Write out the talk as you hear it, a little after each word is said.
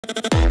Hello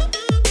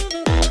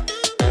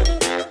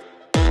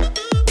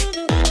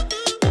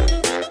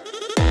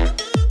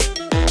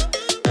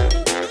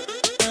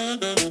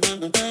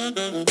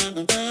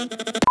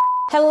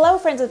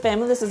friends and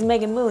family, this is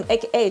Megan Moon,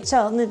 aka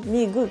Charlotte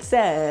Miiguk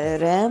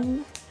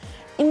Saram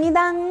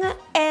Imidang,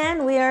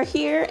 and we are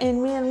here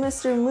in me and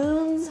Mr.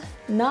 Moon's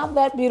not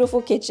that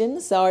beautiful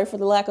kitchen. Sorry for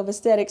the lack of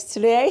aesthetics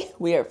today.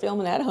 We are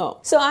filming at home.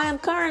 So I am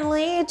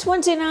currently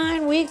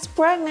 29 weeks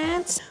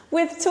pregnant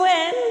with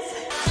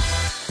twins.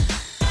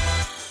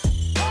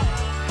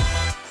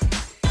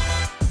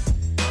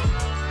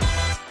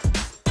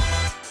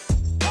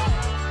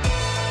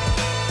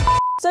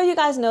 So you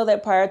guys know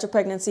that prior to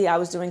pregnancy, I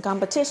was doing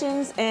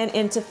competitions and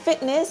into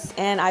fitness,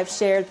 and I've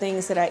shared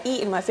things that I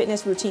eat in my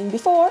fitness routine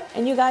before,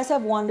 and you guys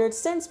have wondered,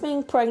 since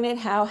being pregnant,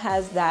 how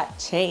has that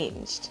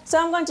changed? So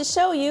I'm going to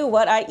show you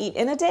what I eat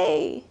in a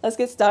day. Let's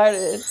get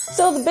started.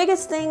 So the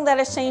biggest thing that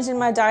has changed in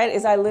my diet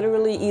is I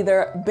literally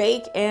either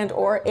bake and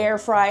or air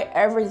fry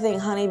everything,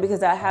 honey,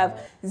 because I have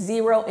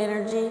zero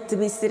energy to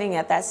be sitting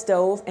at that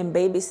stove and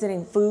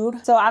babysitting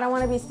food. So I don't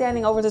want to be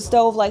standing over the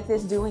stove like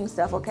this doing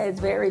stuff, okay?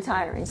 It's very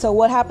tiring. So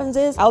what happens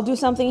is I'll do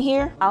something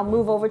here, I'll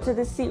move over to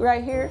this seat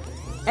right here,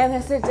 and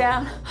then sit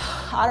down,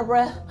 out of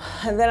breath,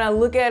 and then I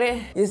look at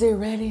it. Is it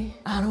ready?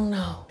 I don't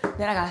know.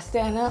 Then I gotta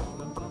stand up,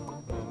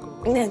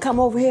 and then come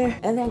over here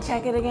and then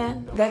check it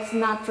again. That's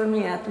not for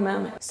me at the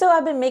moment. So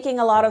I've been making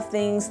a lot of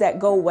things that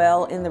go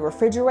well in the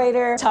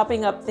refrigerator,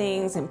 chopping up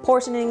things and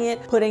portioning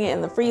it, putting it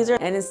in the freezer.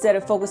 And instead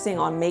of focusing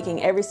on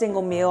making every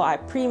single meal, I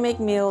pre-make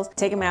meals,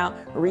 take them out,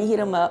 reheat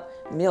them up,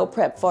 meal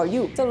prep for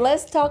you. So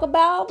let's talk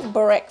about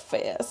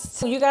breakfast.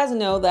 So you guys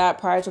know that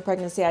prior to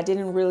pregnancy, I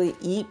didn't really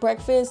eat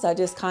breakfast. I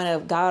just kind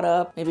of got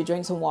up, maybe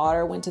drank some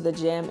water, went to the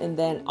gym, and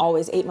then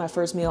always ate my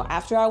first meal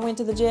after I went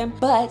to the gym.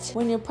 But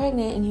when you're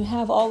pregnant and you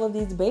have all of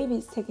these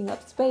babies taking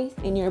up space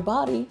in your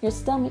body, your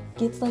stomach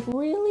gets like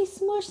really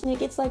smushed and it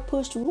gets like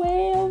pushed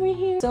way over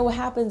here. So what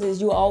happens is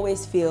you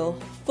always feel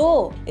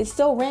full. It's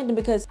so random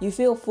because you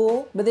feel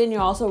full, but then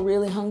you're also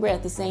really hungry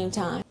at the same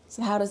time.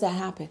 So how does that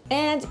happen?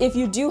 And if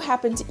you do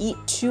happen to eat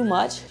too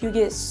much, you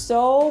get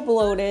so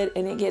bloated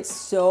and it gets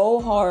so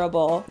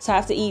horrible. So I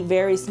have to eat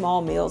very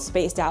small meals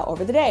spaced out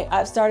over the day.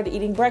 I've started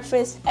eating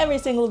breakfast every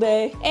single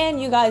day.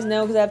 And you guys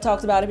know, because I've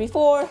talked about it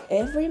before,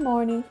 every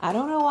morning, I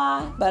don't know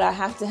why, but I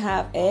have to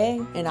have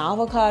egg and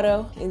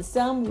avocado in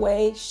some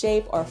way,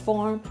 shape, or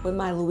form with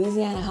my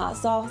Louisiana hot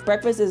sauce.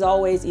 Breakfast is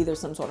always either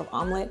some sort of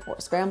omelet or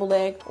a scrambled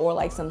egg or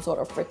like some sort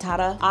of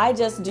frittata. I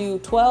just do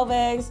 12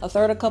 eggs, a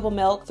third a cup of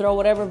milk, throw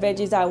whatever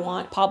veggies I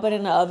want, pop it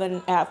in the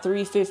oven at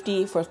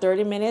 350 for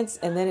 30 minutes,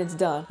 and then it's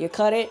done. You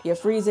cut it, you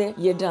freeze it,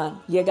 you're done.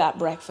 You got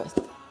breakfast.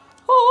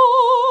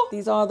 Oh,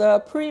 these are the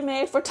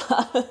pre-made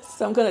frittatas.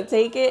 So I'm gonna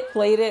take it,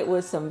 plate it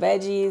with some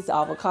veggies,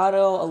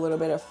 avocado, a little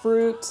bit of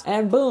fruit,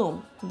 and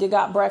boom, you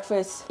got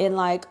breakfast in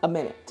like a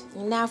minute.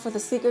 And now for the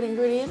secret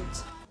ingredient,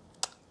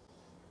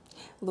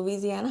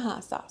 Louisiana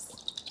hot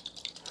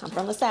sauce. I'm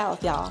from the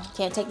South, y'all.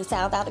 Can't take the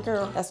South out the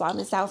girl. That's why I'm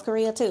in South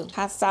Korea too.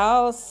 Hot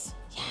sauce.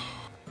 Yeah.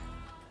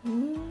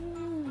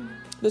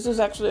 This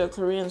is actually a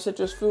Korean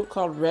citrus fruit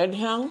called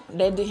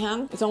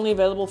redhyang. It's only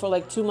available for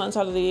like 2 months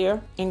out of the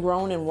year and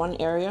grown in one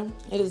area.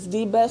 It is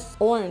the best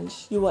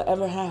orange you will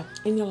ever have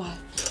in your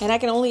life. And I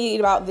can only eat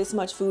about this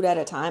much food at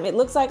a time. It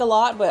looks like a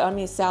lot, but I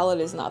mean, salad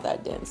is not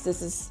that dense.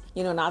 This is,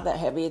 you know, not that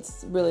heavy.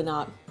 It's really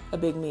not a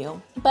big meal.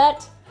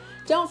 But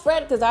don't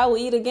fret, because I will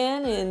eat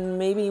again in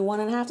maybe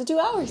 1.5 to 2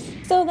 hours.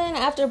 So then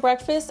after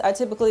breakfast, I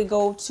typically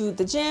go to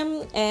the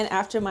gym, and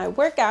after my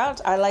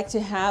workout, I like to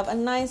have a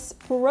nice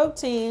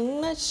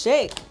protein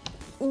shake.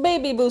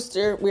 Baby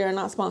Booster. We are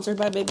not sponsored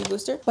by Baby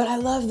Booster, but I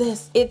love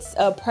this. It's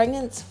a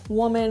pregnant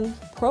woman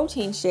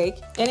protein shake,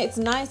 and it's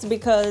nice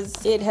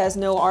because it has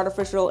no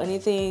artificial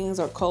anythings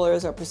or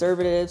colors or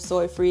preservatives,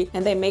 soy free,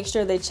 and they make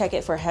sure they check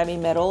it for heavy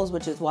metals,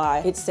 which is why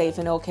it's safe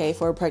and okay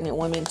for a pregnant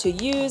woman to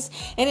use.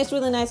 And it's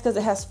really nice because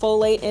it has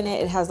folate in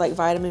it. It has like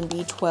vitamin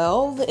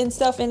B12 and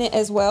stuff in it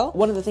as well.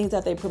 One of the things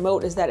that they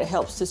promote is that it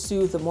helps to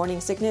soothe the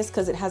morning sickness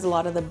because it has a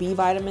lot of the B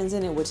vitamins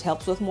in it, which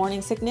helps with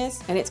morning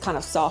sickness, and it's kind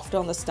of soft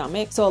on the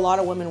stomach. So a lot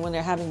of women, when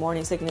they're having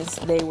morning sickness,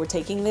 they were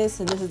taking this,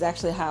 and this is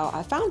actually how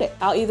I found it.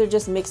 I'll either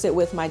just mix it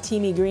with my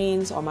teamy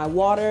greens or my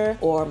water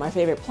or my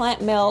favorite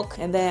plant milk,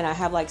 and then I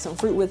have like some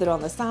fruit with it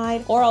on the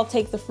side, or I'll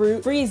take the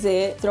fruit, freeze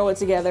it, throw it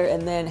together,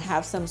 and then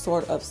have some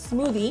sort of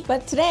smoothie.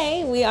 But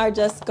today we are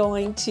just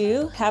going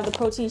to have the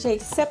protein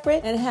shake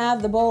separate and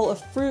have the bowl of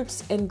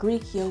fruits and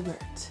Greek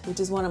yogurt, which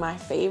is one of my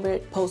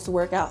favorite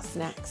post-workout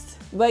snacks.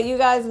 But you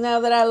guys know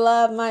that I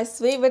love my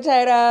sweet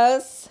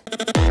potatoes.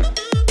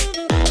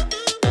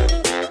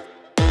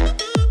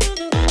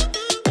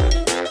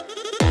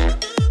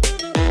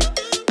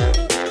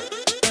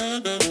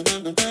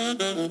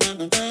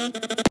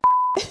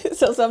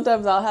 So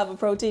sometimes I'll have a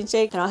protein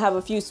shake and I'll have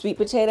a few sweet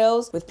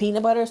potatoes with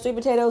peanut butter. Sweet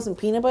potatoes and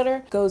peanut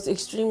butter goes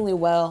extremely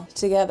well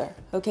together.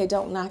 Okay,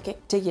 don't knock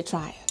it till you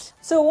try it.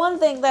 So one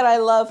thing that I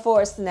love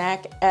for a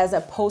snack as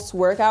a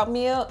post-workout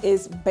meal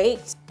is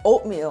baked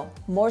oatmeal.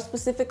 More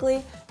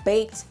specifically,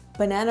 baked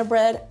banana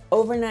bread,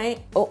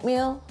 overnight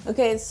oatmeal.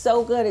 Okay, it's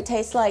so good. It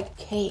tastes like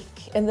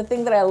cake. And the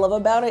thing that I love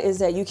about it is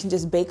that you can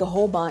just bake a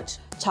whole bunch,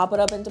 chop it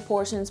up into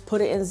portions, put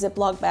it in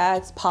Ziploc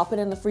bags, pop it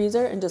in the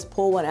freezer, and just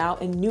pull one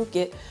out and nuke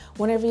it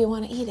whenever you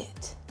want to eat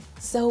it.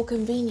 So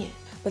convenient.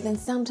 But then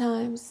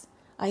sometimes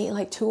I eat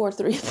like 2 or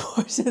 3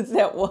 portions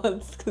at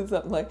once because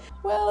I'm like,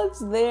 well,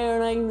 it's there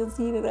and I can just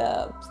heat it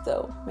up.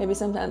 So maybe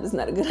sometimes it's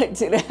not a good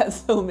idea to have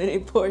so many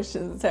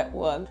portions at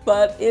once.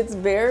 But it's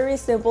very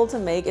simple to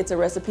make. It's a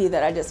recipe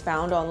that I just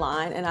found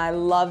online and I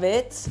love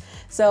it.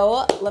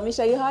 So let me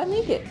show you how I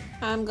make it.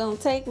 I'm gonna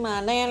take my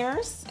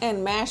bananas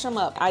and mash them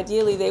up.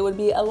 Ideally, they would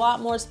be a lot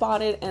more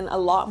spotted and a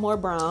lot more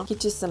brown.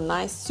 Get you some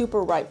nice,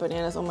 super ripe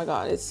bananas. Oh my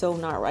God, it's so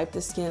not ripe.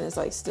 The skin is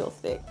like still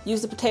thick.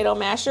 Use the potato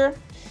masher.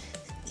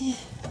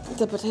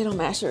 The potato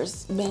masher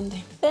is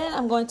bending. Then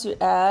I'm going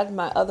to add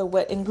my other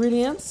wet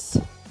ingredients.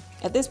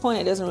 At this point,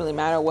 it doesn't really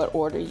matter what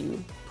order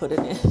you put it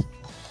in,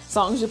 as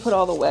long as you put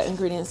all the wet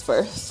ingredients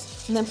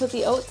first. And then put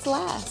the oats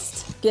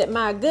last. Get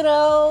my good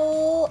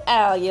old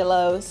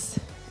allulose.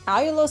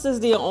 Allulose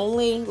is the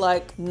only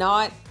like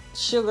not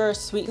sugar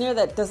sweetener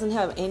that doesn't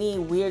have any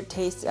weird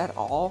taste at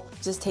all.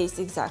 Just tastes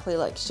exactly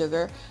like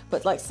sugar,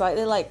 but like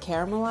slightly like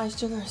caramelized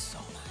sugar is so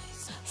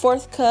nice.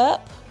 4th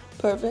cup,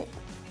 perfect.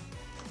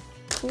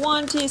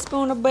 1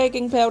 teaspoon of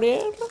baking powder,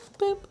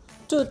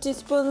 2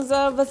 teaspoons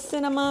of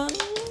cinnamon.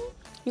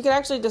 You can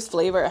actually just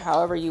flavor it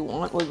however you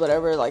want with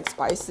whatever like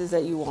spices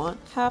that you want.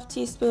 1/2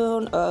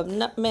 teaspoon of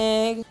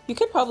nutmeg. You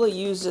could probably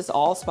use just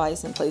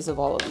allspice in place of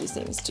all of these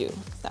things too.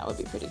 That would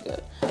be pretty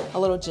good. A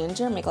little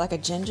ginger, make like a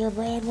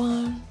gingerbread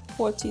one.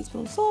 4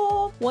 teaspoons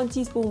salt, 1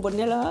 teaspoon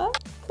vanilla.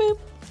 Boop.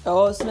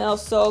 Oh, it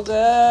smells so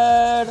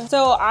good.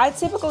 So I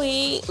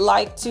typically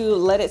like to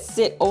let it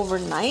sit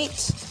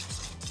overnight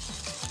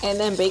and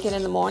then bake it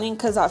in the morning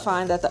because I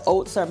find that the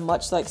oats are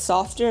much like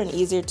softer and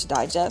easier to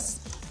digest.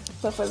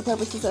 But for the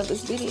purposes of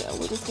this video,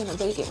 we're just gonna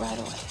bake it right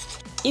away.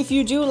 If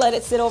you do let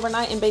it sit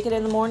overnight and bake it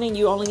in the morning,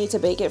 you only need to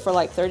bake it for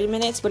like 30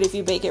 minutes. But if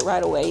you bake it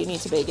right away, you need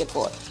to bake it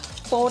for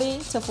 40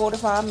 to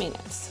 45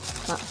 minutes.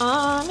 My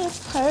arm is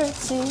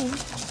hurting.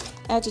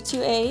 Add your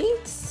 2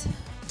 eggs.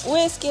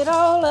 Whisk it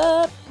all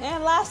up.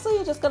 And lastly,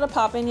 you're just gonna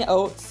pop in your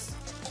oats.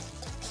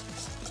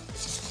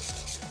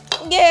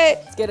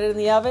 Let's get it in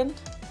the oven.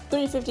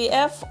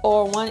 350F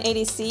or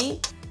 180C.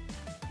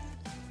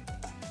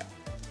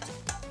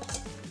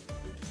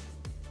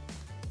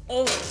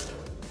 Oh.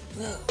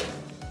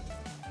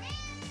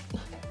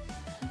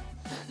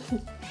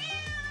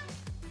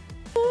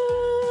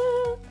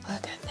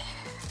 Look at that.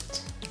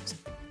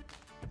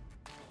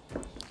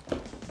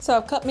 So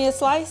I've cut me a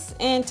slice,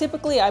 and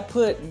typically I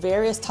put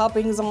various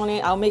toppings on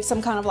it. I'll make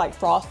some kind of like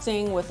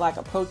frosting with like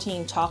a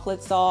protein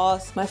chocolate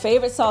sauce. My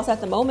favorite sauce at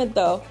the moment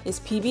though is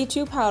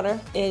PB2 powder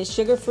and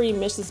sugar-free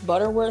Mrs.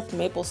 Butterworth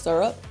maple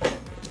syrup.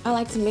 I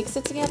like to mix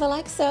it together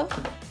like so.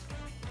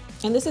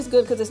 And this is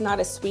good because it's not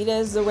as sweet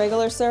as the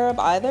regular syrup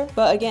either.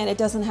 But again, it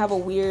doesn't have a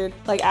weird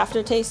like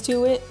aftertaste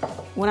to it.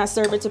 When I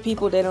serve it to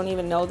people, they don't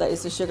even know that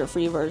it's the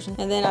sugar-free version.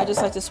 And then I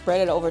just like to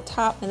spread it over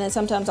top. And then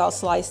sometimes I'll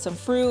slice some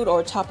fruit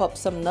or chop up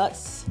some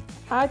nuts.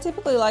 I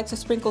typically like to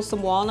sprinkle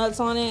some walnuts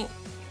on it.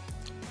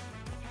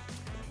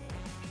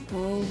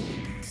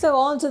 So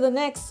on to the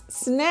next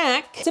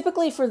snack.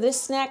 Typically for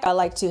this snack, I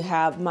like to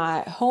have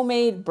my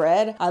homemade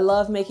bread. I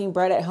love making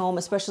bread at home,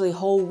 especially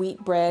whole wheat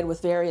bread with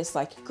various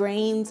like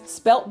grains.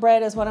 Spelt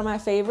bread is one of my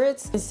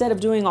favorites. Instead of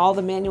doing all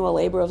the manual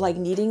labor of like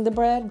kneading the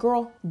bread,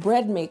 girl,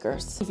 bread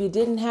makers. If you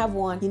didn't have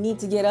one, you need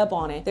to get up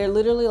on it. They're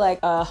literally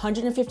like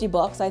 150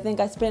 bucks I think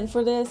I spent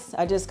for this.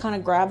 I just kind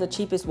of grabbed the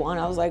cheapest one.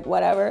 I was like,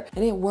 whatever,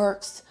 and it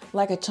works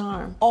like a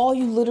charm. All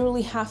you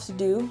literally have to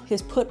do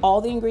is put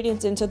all the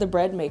ingredients into the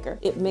bread maker.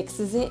 It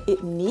mixes it,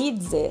 it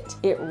kneads it,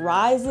 it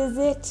rises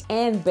it,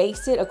 and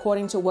bakes it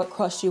according to what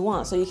crust you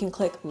want. So you can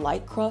click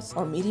light crust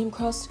or medium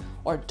crust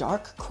or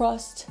dark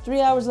crust. 3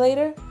 hours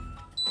later,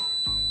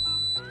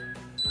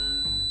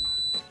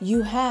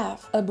 you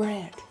have a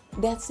bread.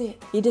 That's it.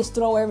 You just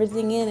throw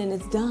everything in and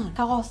it's done.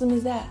 How awesome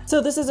is that?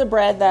 So this is a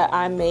bread that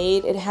I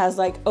made. It has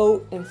like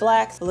oat and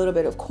flax, a little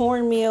bit of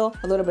cornmeal,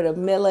 a little bit of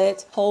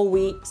millet, whole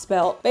wheat,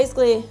 spelt.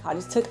 Basically, I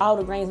just took all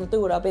the grains and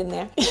threw it up in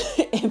there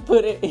and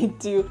put it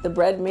into the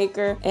bread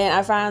maker. And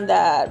I found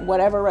that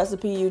whatever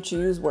recipe you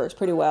choose works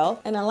pretty well.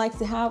 And I like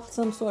to have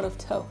some sort of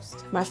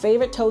toast. My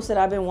favorite toast that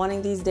I've been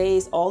wanting these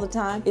days all the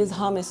time is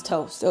hummus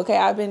toast. Okay,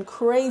 I've been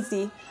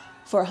crazy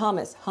for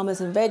hummus. Hummus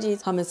and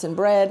veggies, hummus and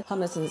bread,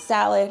 hummus and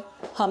salad,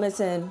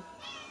 hummus and...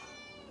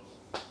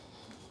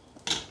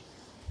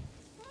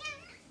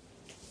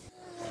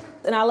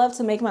 And I love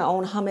to make my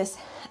own hummus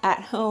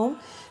at home.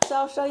 So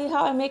I'll show you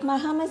how I make my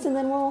hummus and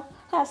then we'll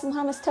have some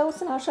hummus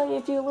toast and I'll show you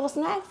a few little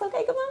snacks.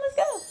 Okay, come on, let's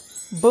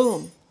go.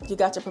 Boom. You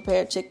got your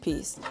prepared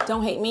chickpeas.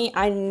 Don't hate me,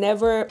 I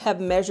never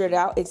have measured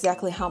out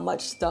exactly how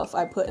much stuff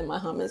I put in my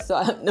hummus, so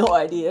I have no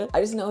idea.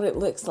 I just know what it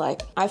looks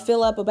like. I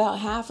fill up about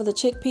half of the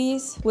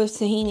chickpeas with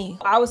tahini.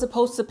 I was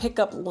supposed to pick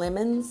up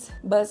lemons,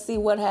 but see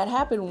what had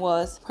happened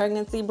was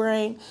pregnancy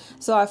brain,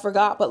 so I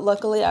forgot, but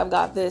luckily I've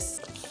got this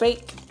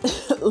fake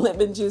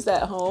lemon juice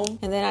at home.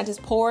 And then I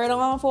just pour it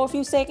on for a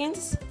few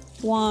seconds.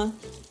 1,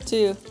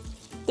 2,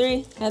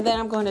 3. And then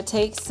I'm going to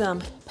take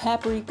some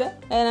paprika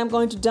and I'm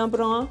going to dump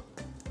it on.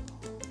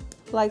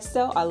 Like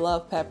so. I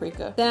love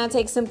paprika. Then I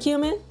take some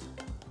cumin.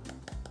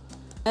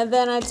 And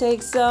then I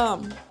take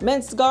some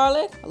minced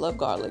garlic. I love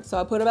garlic, so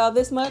I put about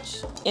this much.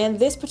 And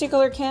this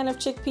particular can of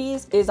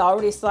chickpeas is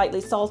already slightly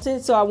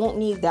salted, so I won't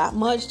need that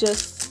much,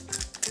 just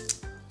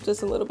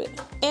a little bit.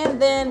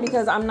 And then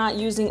because I'm not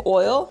using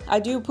oil,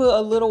 I do put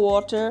a little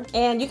water.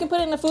 And you can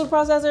put it in the food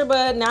processor,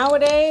 but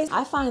nowadays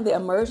I find the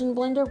immersion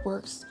blender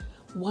works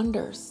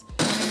wonders.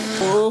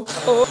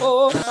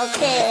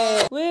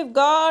 Okay, we've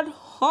got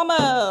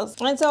hummus.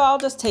 And so I'll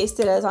just taste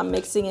it as I'm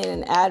mixing it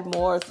and add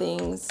more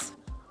things.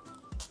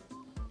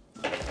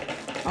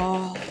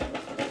 Oh,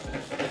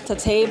 it's a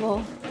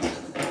table.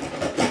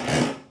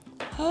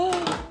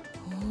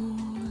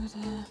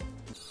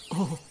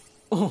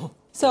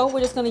 So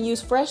we're just gonna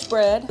use fresh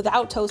bread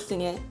without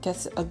toasting it.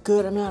 Gets a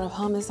good amount of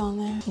hummus on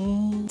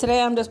there.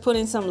 Today I'm just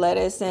putting some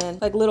lettuce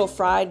and like little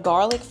fried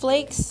garlic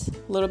flakes,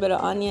 a little bit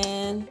of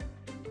onion.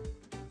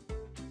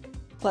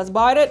 Let's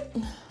bite it.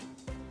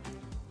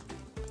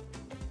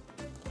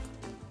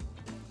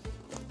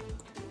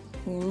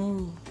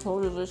 So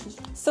delicious.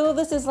 So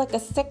this is like a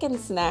second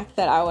snack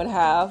that I would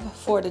have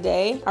for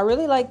today. I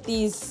really like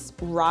these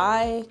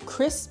rye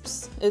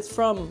crisps. It's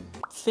from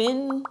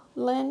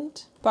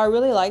Finland, but I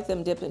really like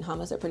them dipped in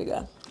hummus. They're pretty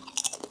good.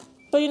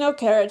 So you know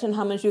carrots and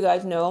hummus, you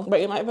guys know,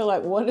 but you might be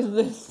like, what is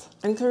this?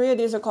 In Korea,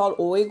 these are called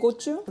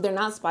oegochu. They're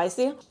not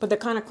spicy, but they're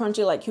kind of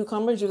crunchy like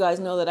cucumbers. You guys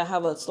know that I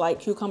have a slight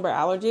cucumber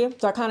allergy,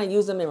 so I kind of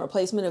use them in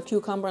replacement of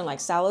cucumber and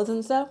like salads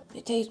and stuff. They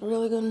taste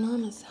really good in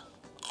hummus.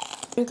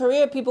 In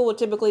Korea, people would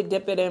typically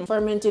dip it in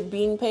fermented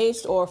bean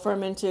paste or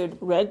fermented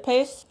red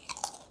paste.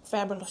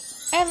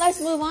 Fabulous. And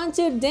let's move on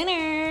to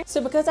dinner.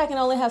 So because I can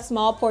only have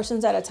small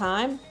portions at a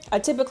time, I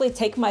typically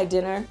take my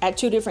dinner at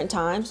 2 different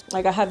times.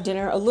 Like I have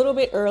dinner a little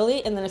bit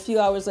early and then a few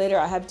hours later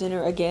I have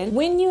dinner again.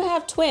 When you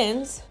have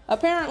twins,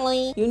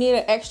 apparently you need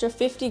an extra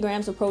 50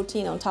 grams of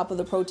protein on top of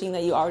the protein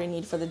that you already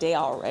need for the day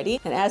already.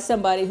 And as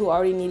somebody who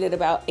already needed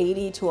about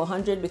 80 to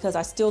 100 because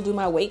I still do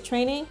my weight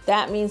training,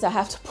 that means I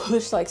have to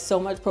push like so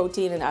much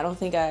protein and I don't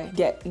think I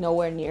get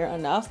nowhere near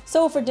enough.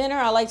 So for dinner,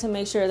 I like to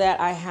make sure that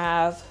I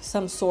have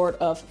some sort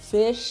of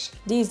fish.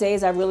 These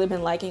days, I've really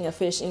been liking a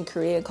fish in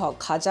Korea called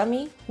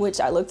kajami,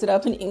 which I looked it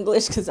up in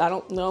English because I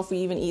don't know if we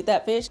even eat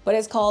that fish, but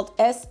it's called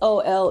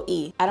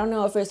S-O-L-E. I don't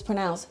know if it's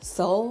pronounced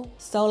sole,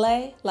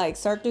 like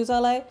Cirque du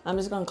Soleil. I'm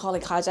just gonna call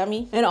it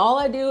kajami. And all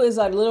I do is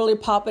I literally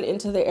pop it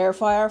into the air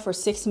fryer for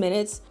 6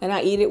 minutes and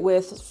I eat it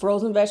with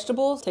frozen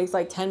vegetables. Takes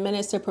like 10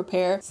 minutes to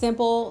prepare.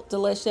 Simple,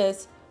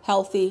 delicious,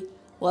 healthy.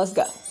 Let's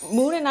go.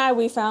 Moon and I,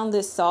 we found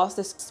this sauce,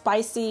 this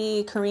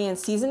spicy Korean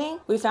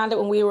seasoning. We found it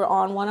when we were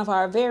on one of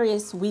our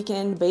various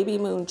weekend baby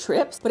moon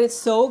trips, but it's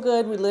so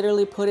good. We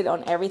literally put it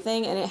on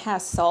everything and it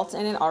has salt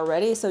in it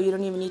already, so you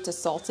don't even need to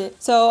salt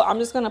it. So I'm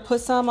just gonna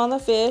put some on the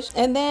fish.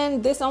 And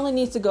then this only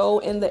needs to go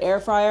in the air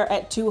fryer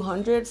at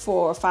 200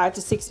 for 5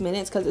 to 6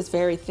 minutes because it's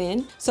very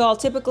thin. So I'll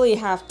typically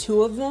have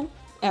 2 of them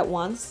at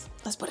once.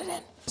 Let's put it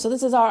in. So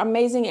this is our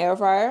amazing air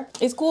fryer.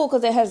 It's cool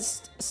because it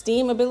has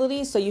steam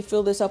ability, so you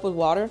fill this up with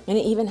water, and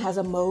it even has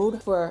a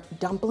mode for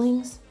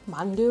dumplings,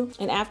 mandu.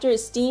 And after it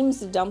steams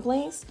the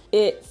dumplings,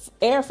 it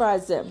air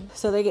fries them.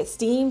 So they get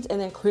steamed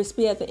and then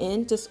crispy at the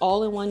end, just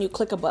all in one. You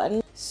click a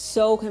button.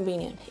 So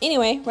convenient.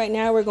 Anyway, right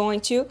now we're going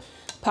to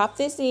pop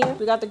this in.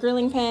 We got the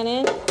grilling pan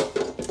in.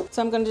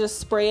 So I'm gonna just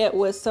spray it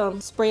with some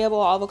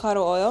sprayable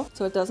avocado oil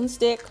so it doesn't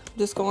stick.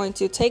 Just going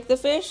to take the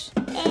fish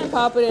and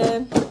pop it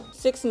in.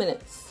 6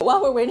 minutes.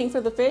 While we're waiting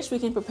for the fish, we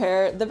can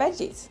prepare the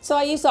veggies. So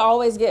I used to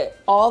always get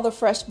all the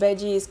fresh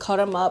veggies, cut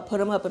them up, put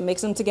them up and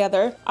mix them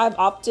together. I've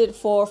opted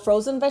for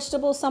frozen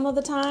vegetables some of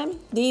the time.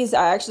 These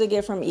I actually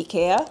get from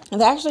IKEA. And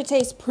they actually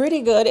taste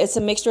pretty good. It's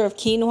a mixture of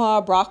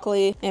quinoa,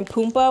 broccoli, and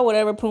pumpa,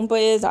 whatever pumpa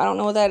is. I don't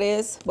know what that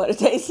is, but it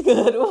tastes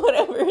good,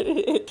 whatever it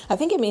is. I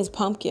think it means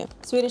pumpkin.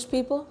 Swedish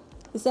people,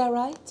 is that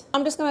right?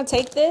 I'm just gonna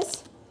take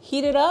this,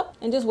 heat it up,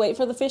 and just wait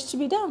for the fish to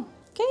be done.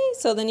 Okay,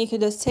 so then you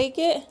can just take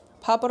it,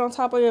 pop it on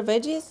top of your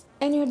veggies,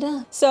 and you're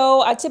done.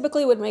 So I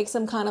typically would make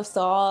some kind of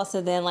sauce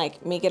and then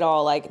like make it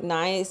all like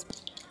nice.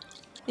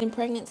 In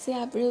pregnancy,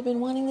 I've really been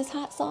wanting this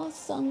hot sauce,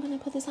 so I'm gonna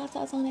put this hot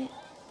sauce on it.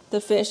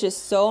 The fish is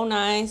so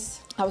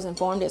nice. I was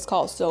informed it's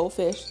called sole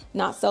fish,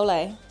 not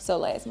sole.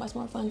 Sole is much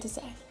more fun to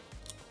say.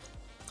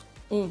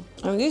 And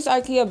these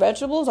IKEA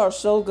vegetables are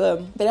so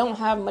good. They don't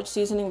have much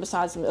seasoning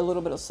besides a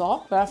little bit of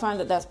salt, but I find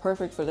that that's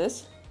perfect for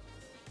this.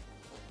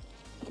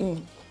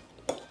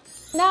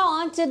 Now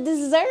on to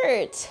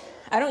dessert.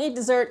 I don't eat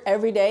dessert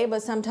every day,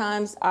 but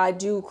sometimes I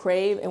do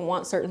crave and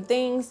want certain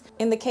things.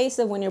 In the case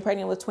of when you're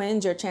pregnant with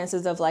twins, your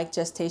chances of like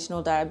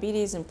gestational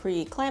diabetes and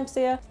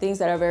preeclampsia, things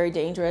that are very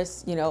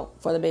dangerous, you know,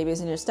 for the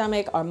babies in your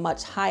stomach, are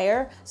much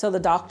higher. So the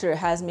doctor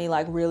has me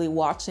like really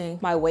watching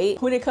my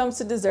weight. When it comes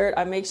to dessert,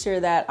 I make sure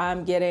that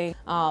I'm getting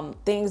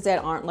things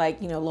that aren't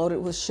like, you know, loaded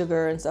with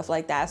sugar and stuff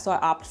like that. So I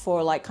opt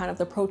for like kind of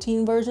the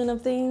protein version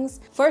of things.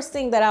 First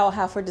thing that I'll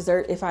have for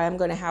dessert, if I am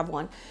going to have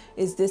one,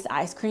 is this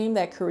ice cream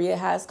that Korea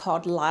has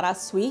called Lara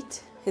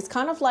Sweet. It's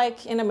kind of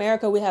like in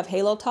America we have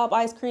Halo Top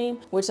ice cream,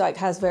 which like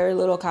has very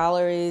little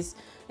calories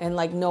and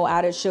like no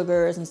added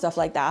sugars and stuff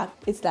like that.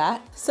 It's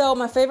that. So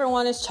my favorite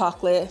one is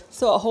chocolate.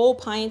 So a whole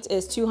pint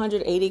is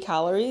 280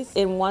 calories.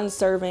 In one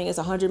serving is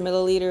 100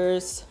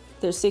 milliliters.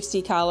 There's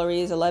 60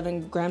 calories,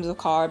 11 grams of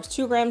carbs,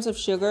 2 grams of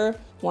sugar,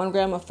 1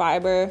 gram of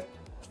fiber,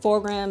 4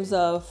 grams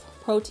of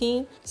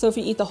protein. So if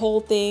you eat the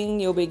whole thing,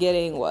 you'll be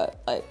getting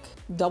what, like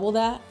double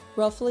that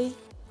roughly?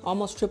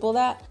 Almost triple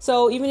that.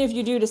 So even if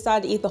you do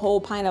decide to eat the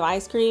whole pint of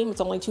ice cream, it's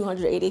only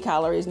 280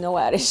 calories, no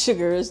added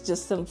sugars,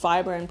 just some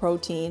fiber and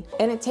protein.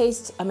 And it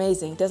tastes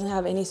amazing. It doesn't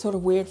have any sort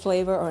of weird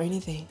flavor or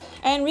anything.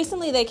 And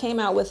recently they came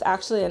out with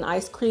actually an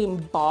ice cream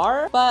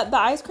bar, but the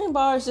ice cream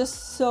bar is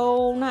just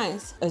so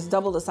nice. It's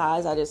double the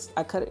size.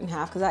 I cut it in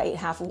half because I ate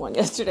half of one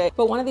yesterday.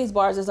 But one of these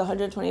bars is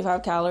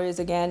 125 calories.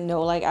 Again,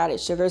 no like added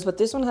sugars, but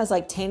this one has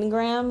like 10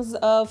 grams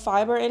of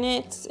fiber in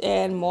it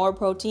and more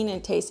protein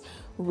and tastes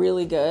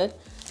really good.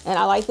 And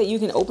I like that you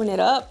can open it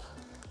up.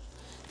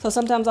 So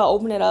sometimes I'll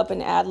open it up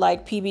and add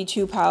like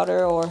PB2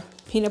 powder or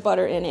peanut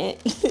butter in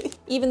it,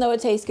 even though it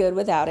tastes good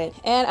without it.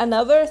 And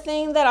another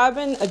thing that I've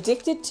been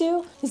addicted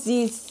to is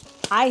these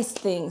ice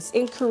things.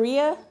 In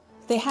Korea,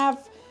 they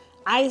have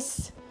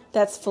ice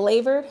that's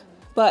flavored,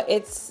 but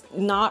it's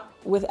not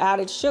with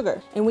added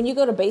sugar. And when you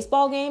go to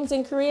baseball games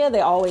in Korea, they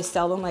always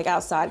sell them like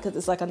outside because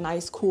it's like a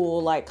nice,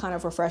 cool, like kind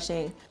of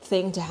refreshing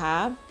thing to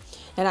have.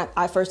 And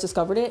I first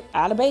discovered it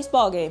at a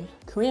baseball game.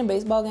 Korean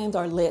baseball games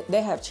are lit.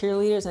 They have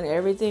cheerleaders and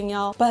everything,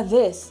 y'all. But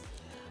this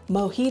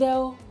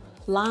mojito,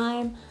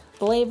 lime,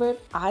 flavored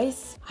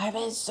ice, I've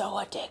been so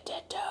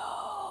addicted to.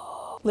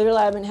 Literally,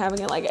 I've been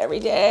having it like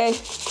every day.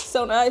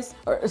 So nice.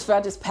 Or if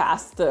I just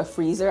pass the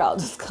freezer, I'll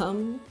just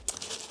come,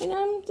 you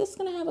know, I'm just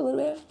gonna have a little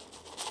bit.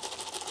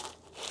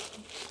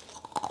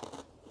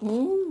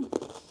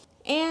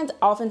 And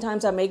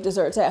oftentimes I make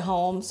desserts at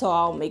home, so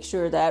I'll make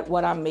sure that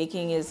what I'm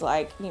making is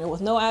like, you know, with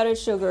no added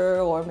sugar,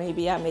 or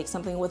maybe I make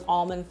something with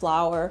almond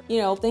flour, you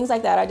know, things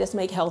like that. I just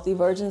make healthy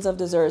versions of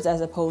desserts as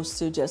opposed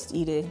to just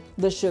eating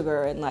the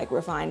sugar and like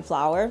refined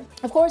flour.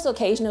 Of course,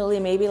 occasionally,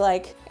 maybe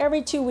like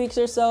every 2 weeks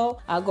or so,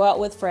 I'll go out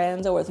with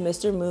friends or with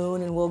Mr.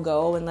 Moon and we'll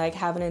go and like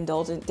have an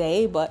indulgent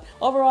day. But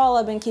overall,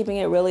 I've been keeping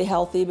it really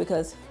healthy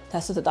because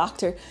that's what the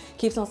doctor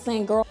keeps on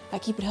saying, girl, I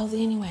keep it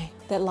healthy anyway.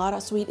 That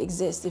Lara Sweet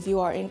exists. If you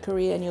are in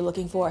Korea and you're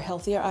looking for a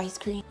healthier ice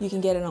cream, you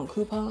can get it on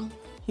Coupon.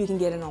 You can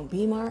get it on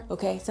B-Mart,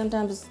 okay?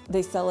 Sometimes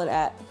they sell it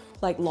at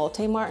like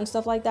Lotte Mart and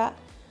stuff like that.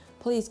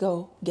 Please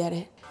go get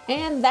it.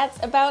 And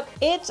that's about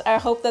it. I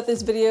hope that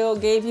this video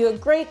gave you a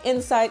great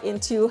insight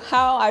into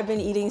how I've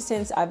been eating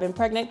since I've been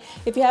pregnant.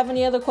 If you have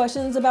any other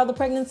questions about the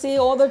pregnancy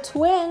or the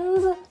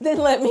twins, then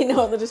let me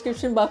know in the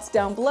description box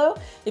down below.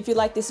 If you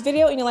like this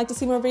video and you'd like to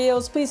see more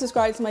videos, please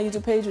subscribe to my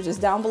YouTube page, which is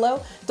down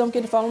below. Don't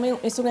forget to follow me on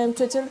Instagram,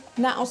 Twitter,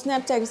 not on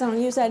Snapchat because I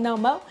don't use that no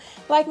more.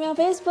 Like me on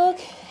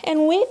Facebook,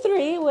 and we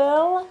three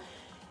will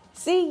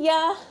see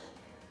ya.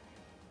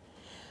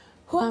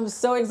 I'm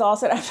so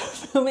exhausted after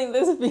filming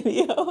this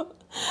video.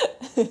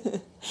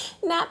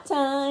 Nap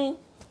time.